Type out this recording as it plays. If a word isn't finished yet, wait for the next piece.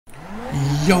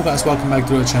Yo guys, welcome back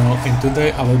to the channel, and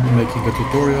today I will be making a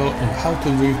tutorial on how to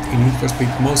drift in Need for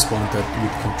Speed Most Wanted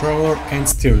with controller and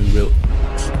steering wheel.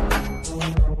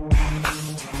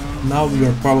 Now you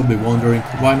are probably wondering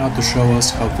why not to show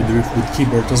us how to drift with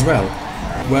keyboard as well.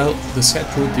 Well, the sad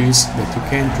truth is that you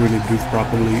can't really drift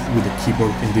properly with a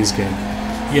keyboard in this game.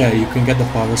 Yeah, you can get the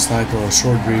power slide or a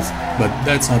short drift, but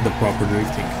that's not the proper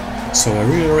drifting. So I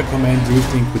really recommend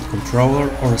drifting with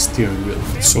controller or a steering wheel.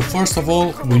 So first of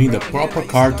all, we need a proper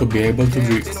car to be able to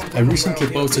drift. I recently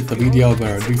posted a video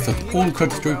where I drifted all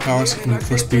 33 cars in Need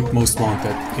for Speed Most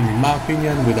Wanted, and in my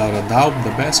opinion, without a doubt,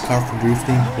 the best car for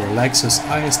drifting were Lexus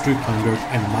IS300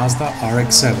 and Mazda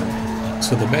RX-7.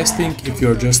 So the best thing if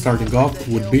you are just starting off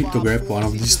would be to grab one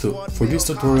of these two. For this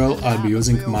tutorial I'll be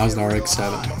using Mazda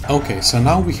RX-7. Okay, so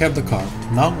now we have the car.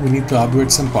 Now we need to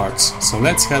upgrade some parts, so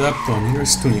let's head up to a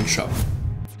nearest tuning shop.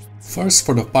 First,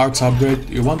 for the parts upgrade,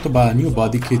 you want to buy a new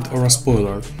body kit or a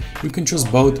spoiler. You can choose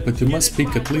both, but you must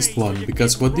pick at least one,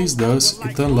 because what this does,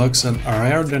 it unlocks an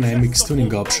aerodynamics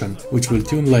tuning option, which will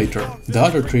tune later. The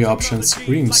other three options,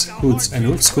 rims, hoods and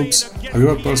roof scoops, are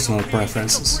your personal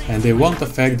preferences, and they won't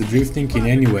affect the drifting in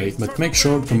any way, but make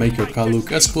sure to make your car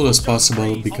look as cool as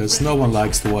possible, because no one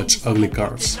likes to watch ugly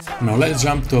cars. Now let's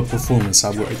jump to performance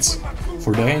upgrades.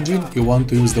 For the engine, you want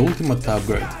to use the ultimate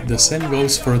upgrade, the same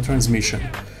goes for a transmission.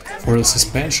 For the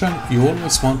suspension, you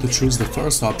always want to choose the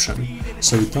first option,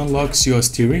 so it unlocks your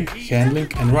steering,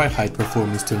 handling and ride height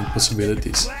performance tuning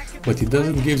possibilities, but it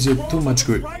doesn't give you too much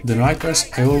grip. The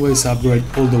niters I always upgrade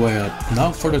all the way up.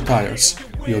 Now for the tires.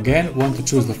 You again want to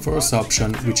choose the first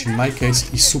option, which in my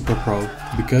case is Super Pro,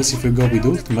 because if you go with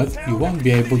Ultimate, you won't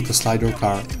be able to slide your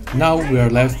car. Now we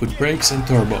are left with brakes and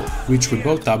turbo, which we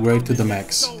both upgrade to the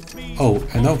max. Oh,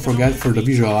 and don't forget for the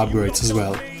visual upgrades as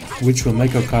well, which will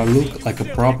make our car look like a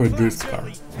proper drift car.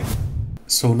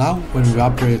 So now, when we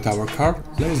upgrade our car,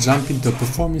 let's jump into the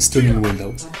performance tuning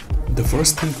window. The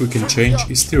first thing we can change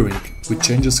is steering, which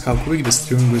changes how quick the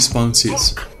steering response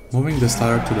is. Moving the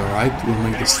slider to the right will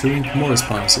make the steering more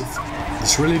responsive.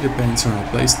 This really depends on your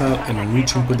playstyle and on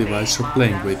which input device you're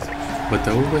playing with, but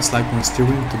I always like my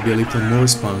steering to be a little more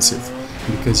responsive,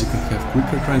 because you can have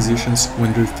quicker transitions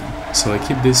when drifting. So I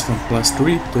keep this from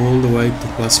 +3 to all the way to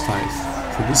 +5.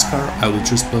 For this car I will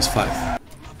choose +5.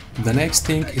 The next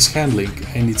thing is handling,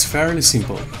 and it's fairly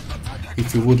simple.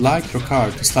 If you would like your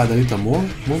car to slide a little more,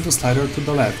 move the slider to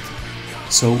the left.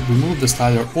 So we move the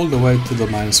slider all the way to the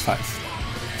 -5.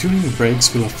 Tuning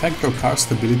brakes will affect your car's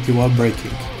stability while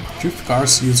braking. Drift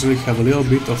cars usually have a little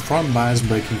bit of front bias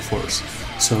braking force,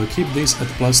 so I keep this at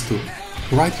 +2.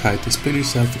 Ride height is pretty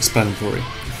self-explanatory.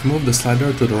 If you move the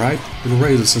slider to the right, it will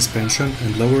raise the suspension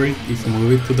and lower it if you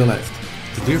move it to the left.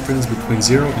 The difference between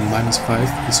 0 and -5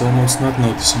 is almost not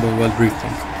noticeable while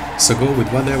drifting, so go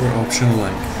with whatever option you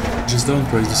like, just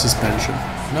don't raise the suspension.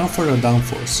 Now for the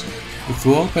downforce. If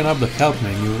you open up the help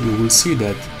menu, you will see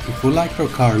that if you like your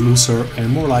car looser and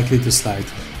more likely to slide,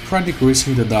 try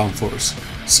decreasing the downforce.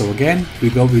 So again, we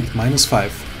go with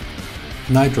 -5.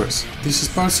 Nitrous. This is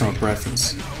personal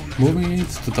preference. Moving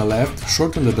it to the left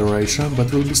shorten the duration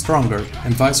but will be stronger,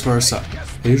 and vice versa.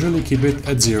 I usually keep it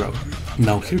at 0.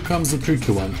 Now here comes the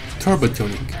tricky one, turbo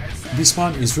tuning. This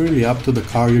one is really up to the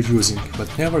car you're using,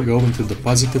 but never go into the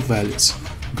positive values.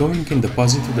 Going in the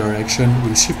positive direction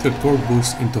will shift your torque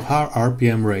boost into higher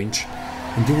RPM range,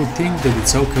 and you would think that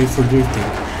it's okay for drifting,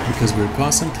 because we're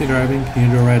constantly driving near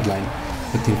the red line.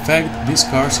 But in fact, these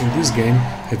cars in this game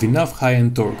have enough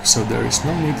high-end torque, so there is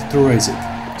no need to raise it.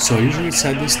 So I usually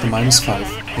set this to -5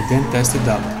 and then test it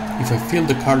out. If I feel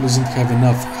the car doesn't have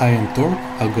enough high-end torque,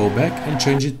 I'll go back and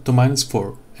change it to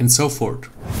 -4, and so forth.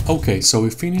 Okay, so we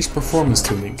finished performance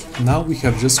tuning. Now we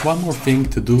have just one more thing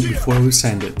to do before we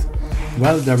send it.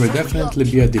 Well, there will definitely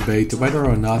be a debate whether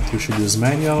or not you should use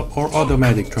manual or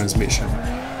automatic transmission.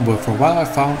 But from what I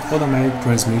found, automatic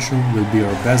transmission will be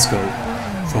your best goal.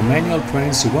 For manual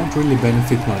trains you won't really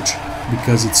benefit much,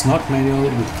 because it's not manual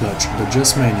with clutch, but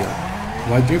just manual.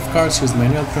 While drift cars use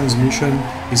manual transmission,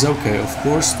 is okay, of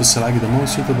course, to select the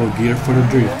most suitable gear for the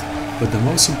drift, but the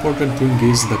most important thing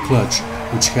is the clutch,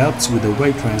 which helps with the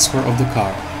weight transfer of the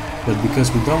car. But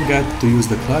because we don't get to use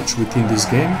the clutch within this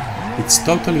game, it's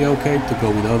totally okay to go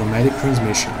with automatic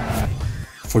transmission.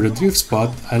 For the drift spot,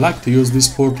 I like to use this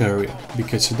sport area,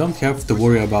 because you don't have to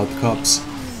worry about cops,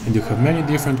 and you have many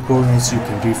different corners you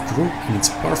can drift through, and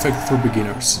it's perfect for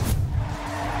beginners.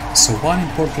 So one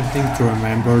important thing to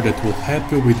remember that will help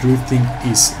you with drifting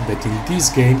is that in this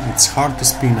game it's hard to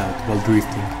spin out while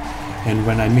drifting. And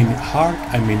when I mean hard,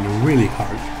 I mean really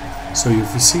hard. So if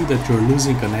you see that you're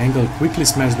losing an angle, quickly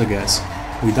smash the gas,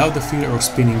 without the fear of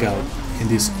spinning out. and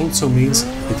this also means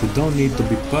that you don't need to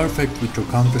be perfect with your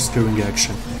counter steering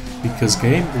action, because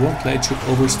game won't let you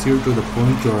oversteer to the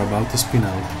point you are about to spin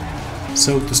out.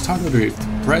 So to start a drift,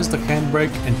 press the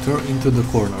handbrake and turn into the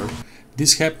corner.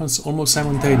 This happens almost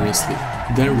simultaneously,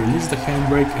 then release the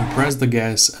handbrake and press the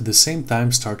gas, at the same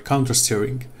time start counter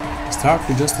steering. Start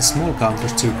with just a small counter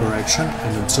steer correction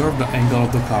and observe the angle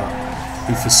of the car.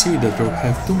 If you see that you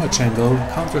have too much angle,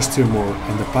 counter steer more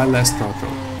and apply less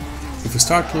throttle. If you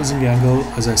start losing angle,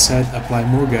 as I said, apply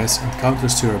more gas and counter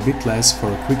steer a bit less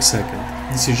for a quick second.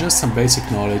 This is just some basic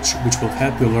knowledge which will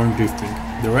help you learn drifting.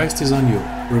 The rest is on you.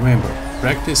 Remember,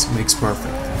 practice makes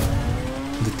perfect.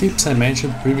 The tips I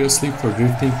mentioned previously for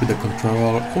drifting with the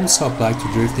controller also apply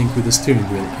to drifting with the steering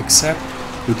wheel, except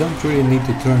you don't really need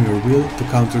to turn your wheel to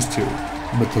counter steer,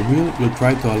 but the wheel will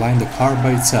try to align the car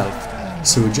by itself,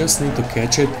 so you just need to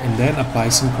catch it and then apply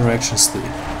some corrections to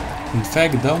it. In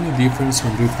fact, the only difference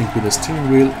when drifting with the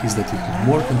steering wheel is that you have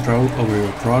more control over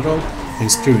your throttle and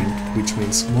steering, which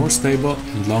means more stable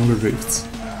and longer drifts.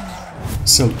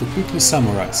 So to quickly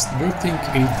summarize, drifting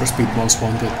in Need for Speed Most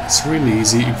Wanted is really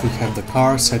easy if you have the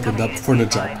car set up for the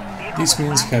job. This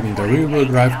means having the rear-wheel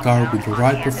drive car with the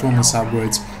right performance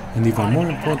upgrades and even more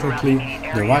importantly,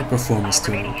 the right performance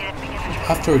tuning.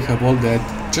 After you have all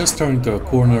that, just turn into a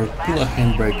corner, pull a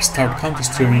handbrake, start counter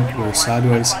steering or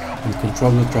sideways and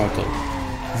control the throttle.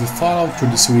 If you followed through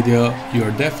this video, you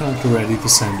are definitely ready to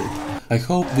send it. I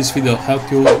hope this video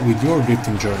helped you with your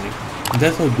drifting journey.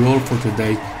 That will be all for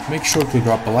today. Make sure to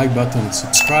drop a like button and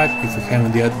subscribe if you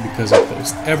haven't yet, because I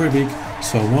post every week,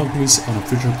 so I won't miss on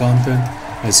future content.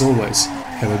 As always,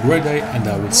 have a great day and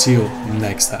I will see you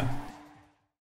next time.